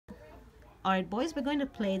Alright boys, we're going to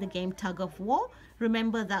play the game Tug of War.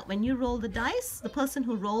 Remember that when you roll the dice, the person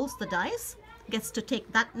who rolls the dice gets to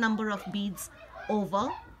take that number of beads over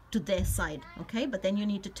to their side, okay? But then you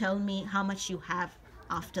need to tell me how much you have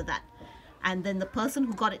after that. And then the person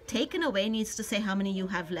who got it taken away needs to say how many you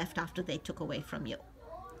have left after they took away from you.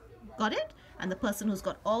 Got it? And the person who's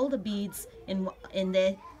got all the beads in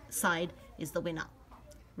their side is the winner.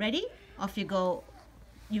 Ready? Off you go.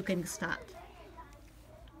 You can start.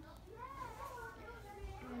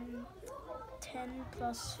 10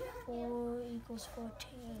 plus 4 equals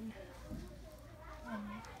 14.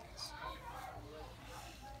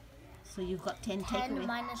 So you've got 10 10 takeaway.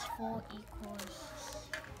 minus 4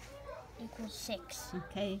 equals 6.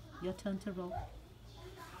 Okay, your turn to roll.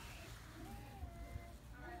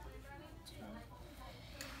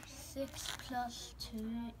 6 plus 2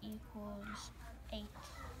 equals 8.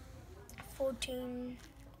 14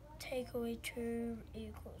 take away 2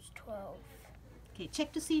 equals 12. Okay,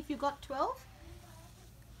 check to see if you got 12.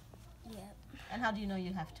 Yeah. And how do you know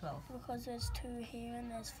you have 12? Because there's 2 here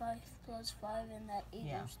and there's 5 plus 5 and that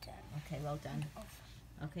equals 10. Okay, well done.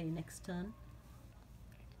 Okay, next turn.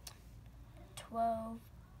 12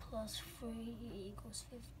 plus 3 equals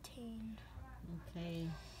 15. Okay.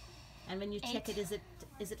 And when you check it, is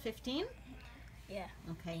it 15? Yeah.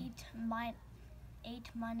 Okay. 8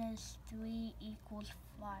 minus 3 equals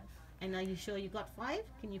 5. And are you sure you got 5?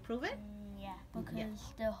 Can you prove it? Yeah,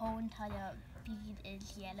 because the whole entire bead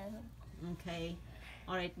is yellow. Okay.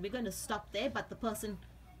 All right, we're going to stop there, but the person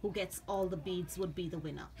who gets all the beads would be the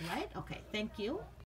winner, right? Okay, thank you.